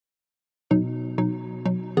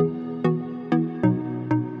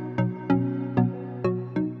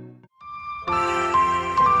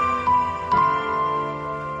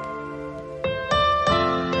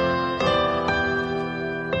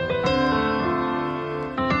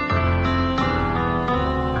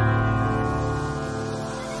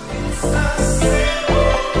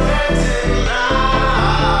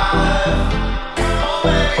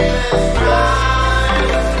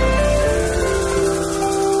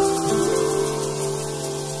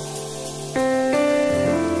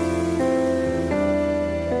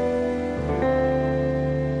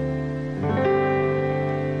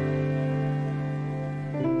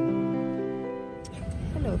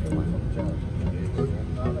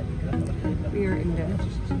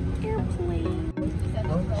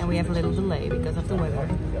We have a little delay because of the weather,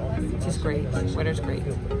 which is great. Weather's great.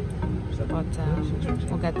 But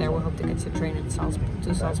we'll get there. We'll hope to get the train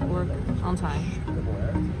to Salzburg on time.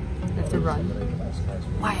 We have to run.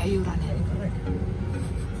 Why are you running?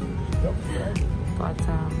 But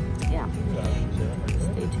yeah,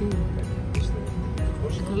 stay tuned.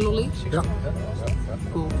 Lolly? Ja.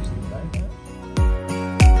 Cool.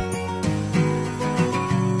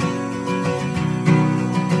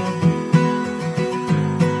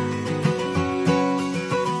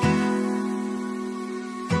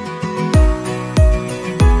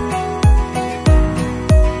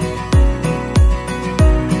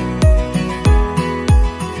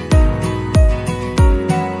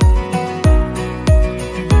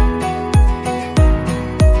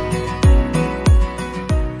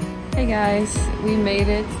 Guys, we made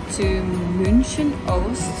it to München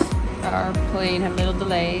Oost. Our plane had a little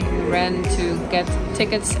delay. We ran to get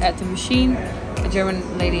tickets at the machine. A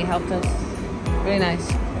German lady helped us. Really nice.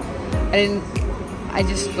 I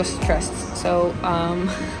just was stressed. So a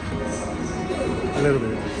little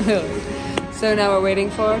bit. So now we're waiting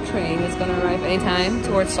for our train. It's gonna arrive anytime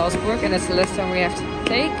towards Salzburg, and that's the last time we have to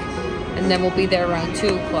take. And then we'll be there around 2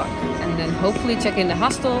 o'clock. And then hopefully check in the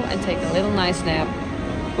hostel and take a little nice nap.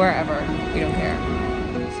 Wherever, we don't care.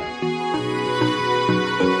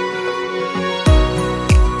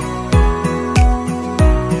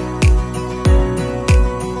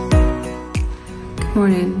 Good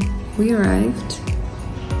morning. We arrived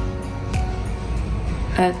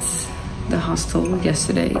at the hostel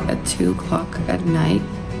yesterday at 2 o'clock at night,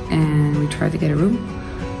 and we tried to get a room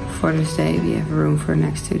for this day. We have a room for the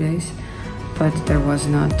next 2 days. But there was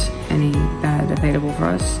not any bed available for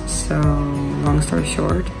us, so long story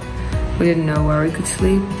short, we didn't know where we could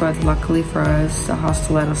sleep, but luckily for us, the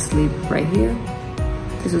hostel let us sleep right here.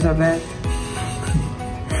 This was our bed.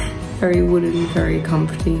 Very wooden, very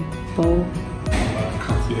comfortable.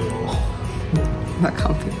 Not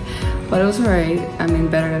comfy, but it was alright. I mean,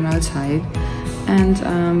 better than outside. And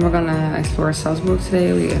we're gonna explore Salzburg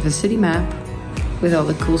today. We have a city map with all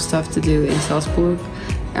the cool stuff to do in Salzburg.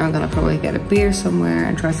 And we're gonna probably get a beer somewhere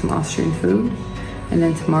and try some Austrian food. And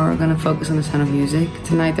then tomorrow we're gonna focus on the Sound of Music.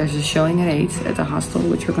 Tonight there's a showing at 8 at the hostel,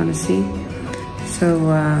 which we're gonna see. So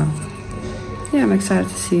yeah, I'm excited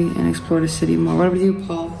to see and explore the city more. What about you,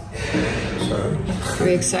 Paul? Sorry. Are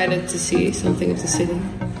you excited to see something of the city?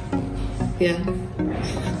 Yeah.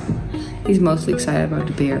 He's mostly excited about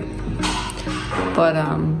the beer. But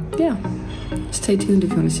yeah, stay tuned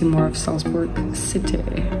if you want to see more of Salzburg City.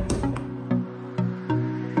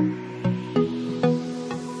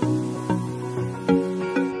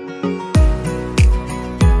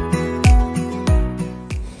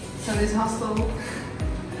 This hostel,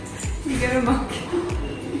 you get a monkey.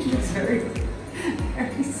 It's very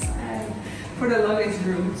sad. For the luggage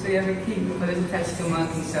room, so you have a key, but it's attached to a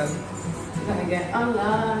monkey, so you're gonna get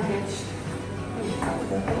unluggaged.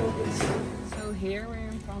 So here we're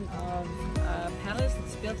in front of a palace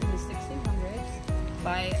that's built in the 1600s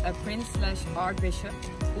by a prince/archbishop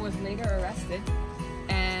who was later arrested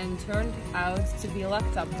and turned out to be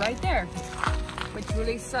locked up right there, which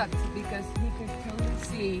really sucked because he could totally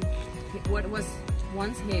see what was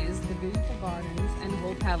once his, the beautiful gardens and the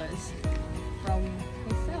whole palace, from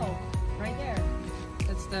his cell right there.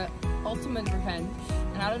 That's the ultimate revenge,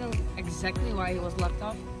 and I don't know exactly why he was locked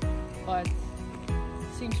up, but it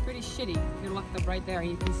seems pretty shitty if you're locked up right there.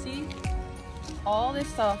 You can see all this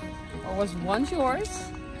stuff was once yours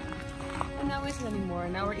and now isn't anymore,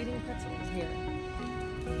 and now we're eating pretzels here.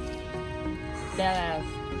 Deadass.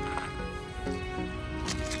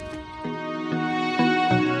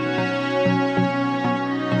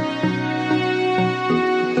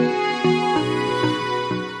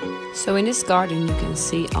 So in this garden you can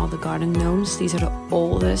see all the garden gnomes. These are the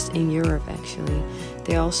oldest in Europe actually.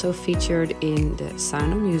 They also featured in the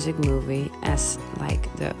Sound of Music movie as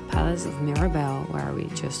like the Palace of Mirabelle where we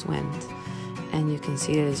just went. And you can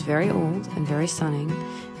see that it's very old and very stunning,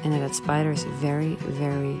 and that spider is very,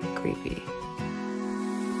 very creepy.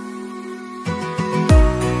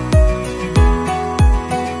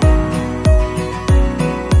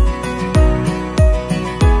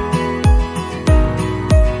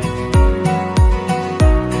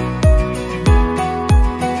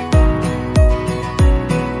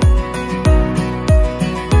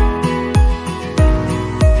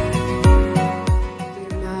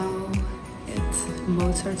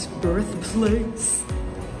 Mozart's birthplace.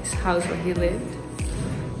 His house where he lived.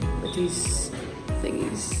 With these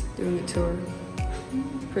thingies doing a tour.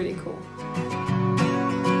 Pretty cool.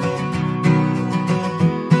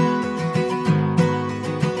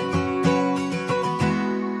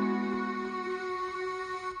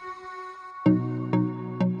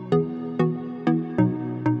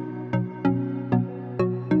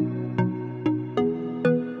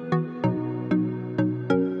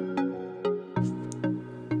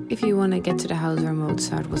 If you want to get to the house where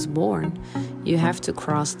Mozart was born, you have to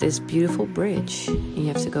cross this beautiful bridge. You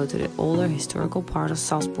have to go to the older historical part of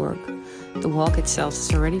Salzburg. The walk itself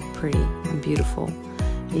is already pretty and beautiful.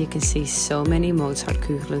 And you can see so many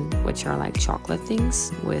Mozartkugeln, which are like chocolate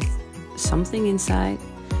things with something inside.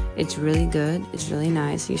 It's really good, it's really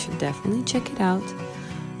nice, you should definitely check it out.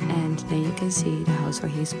 And then you can see the house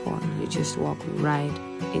where he's born. You just walk right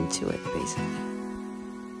into it, basically.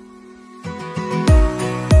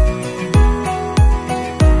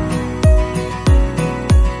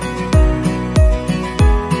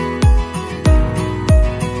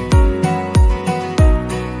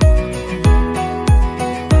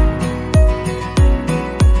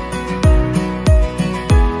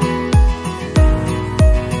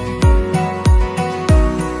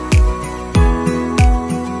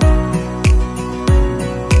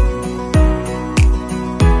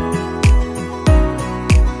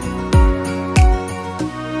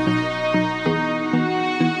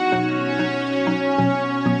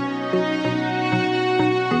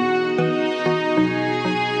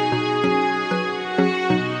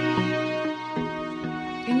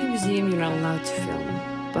 To film,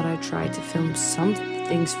 but I tried to film some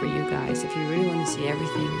things for you guys. If you really want to see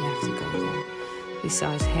everything, you have to go there. We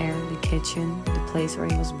saw his hair, the kitchen, the place where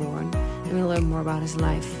he was born, and we learned more about his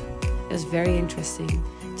life. It was very interesting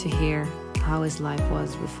to hear how his life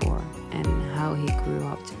was before and how he grew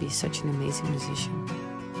up to be such an amazing musician.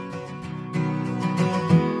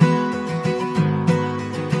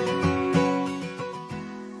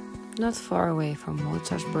 Not far away from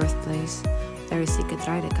Mozart's birthplace, there is the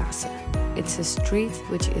Getreidegasse. It's a street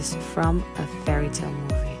which is from a fairy tale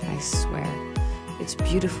movie, I swear. It's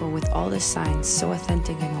beautiful with all the signs, so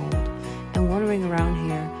authentic and old. And wandering around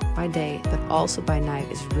here by day, but also by night,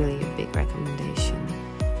 is really a big recommendation.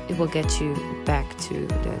 It will get you back to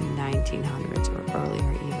the 1900s or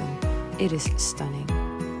earlier even. It is stunning.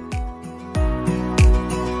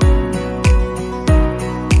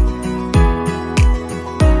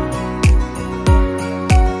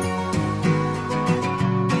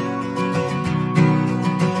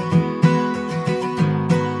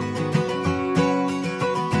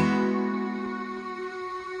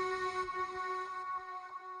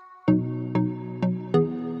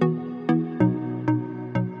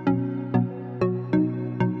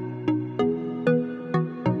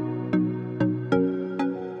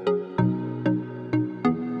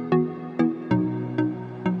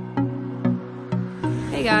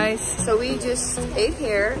 Hey guys, so we just ate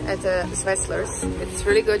here at the Schwetzler's. It's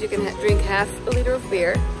really good. You can drink half a liter of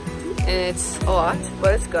beer and it's a lot,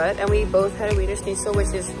 but it's good. And we both had a Wiener Schnitzel,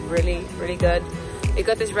 which is really, really good. We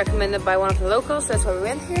got this recommended by one of the locals, so that's why we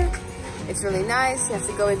went here. It's really nice. You have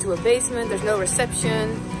to go into a basement. There's no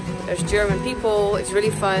reception. There's German people. It's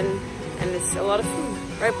really fun and it's a lot of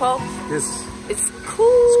food. Right, Paul? Yes. It's cool.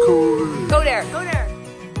 It's cool. Go there, go there.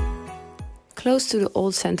 Close to the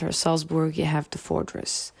old center of Salzburg, you have the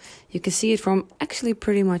fortress. You can see it from actually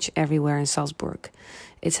pretty much everywhere in Salzburg.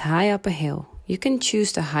 It's high up a hill. You can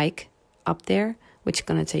choose to hike up there, which is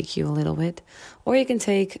going to take you a little bit. Or you can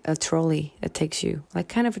take a trolley that takes you, like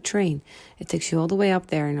kind of a train. It takes you all the way up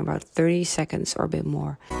there in about 30 seconds or a bit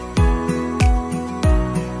more.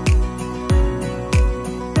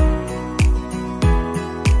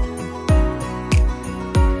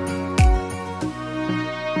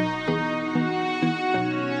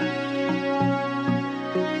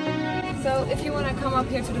 If you want to come up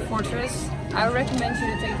here to the fortress, I would recommend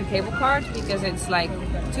you to take the cable cart because it's like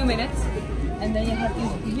 2 minutes and then you have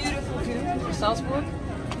this beautiful view of Salzburg,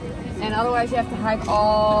 and otherwise you have to hike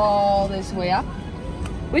all this way up,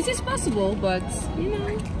 which is possible, but you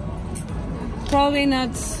know, probably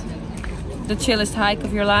not the chillest hike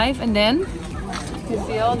of your life. And then you can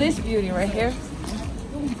see all this beauty right here.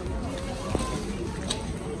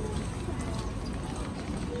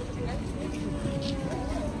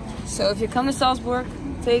 So if you come to Salzburg,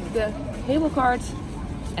 take the cable cart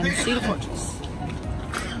and see the fortress.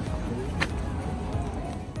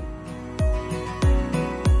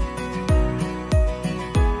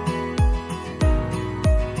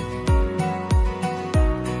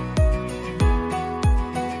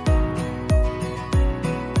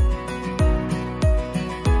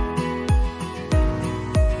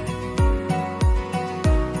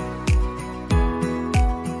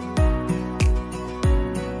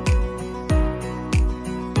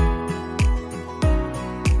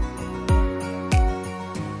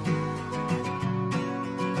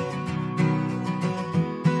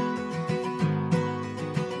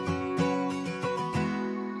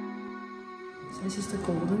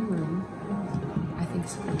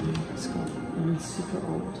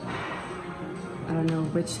 I don't know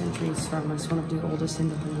which century it's from, but it's one of the oldest in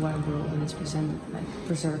the whole wide world, and it's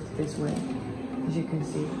preserved this way, as you can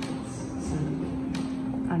see.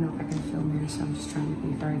 I don't know if I can film here, so I'm just trying to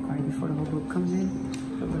be very quiet before the whole book comes in.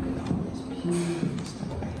 But look at all this beautiful stuff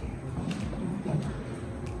right here.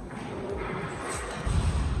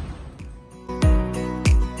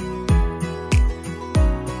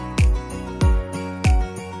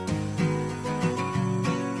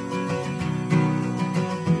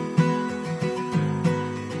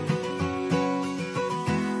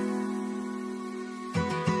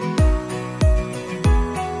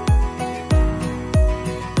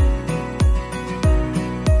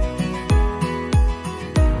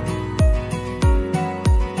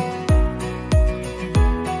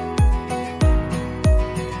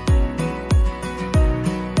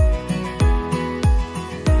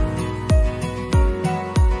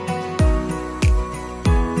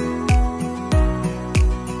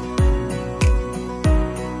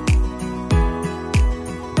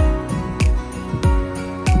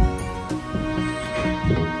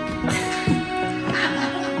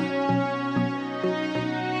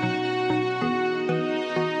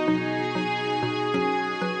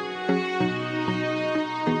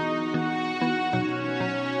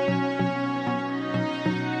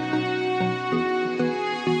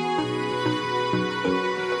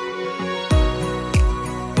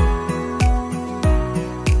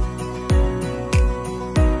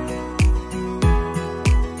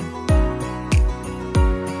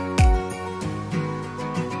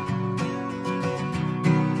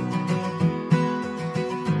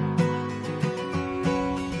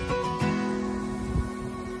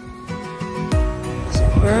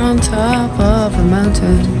 We're on top of a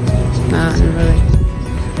mountain. Not really.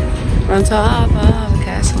 We're on top of a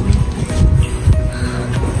castle.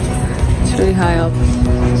 It's really high up.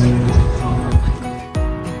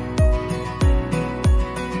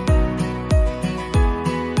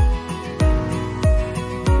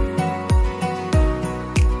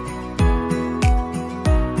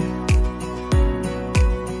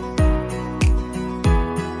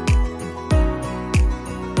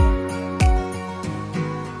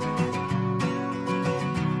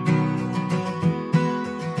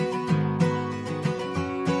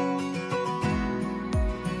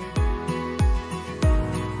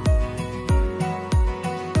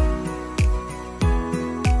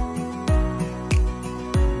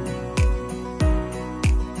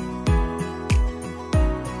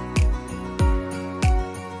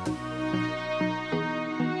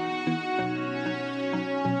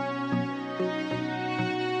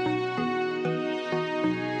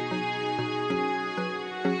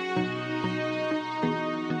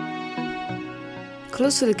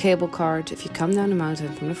 Close to the cable cart, if you come down the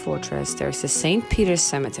mountain from the fortress, there's the St. Peter's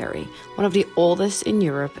Cemetery, one of the oldest in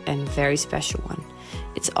Europe and very special one.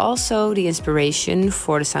 It's also the inspiration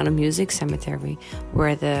for the Sound of Music Cemetery,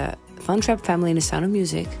 where the Von Trapp family in the Sound of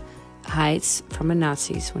Music hides from the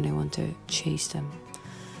Nazis when they want to chase them.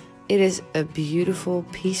 It is a beautiful,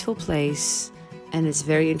 peaceful place, and it's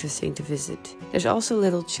very interesting to visit. There's also a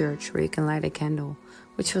little church where you can light a candle,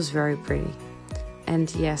 which was very pretty.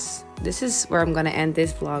 And yes, this is where I'm gonna end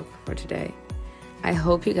this vlog for today. I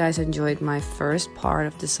hope you guys enjoyed my first part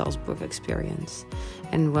of the Salzburg experience.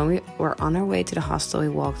 And when we were on our way to the hostel, we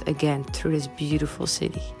walked again through this beautiful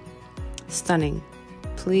city. Stunning.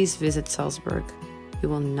 Please visit Salzburg. You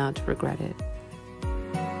will not regret it.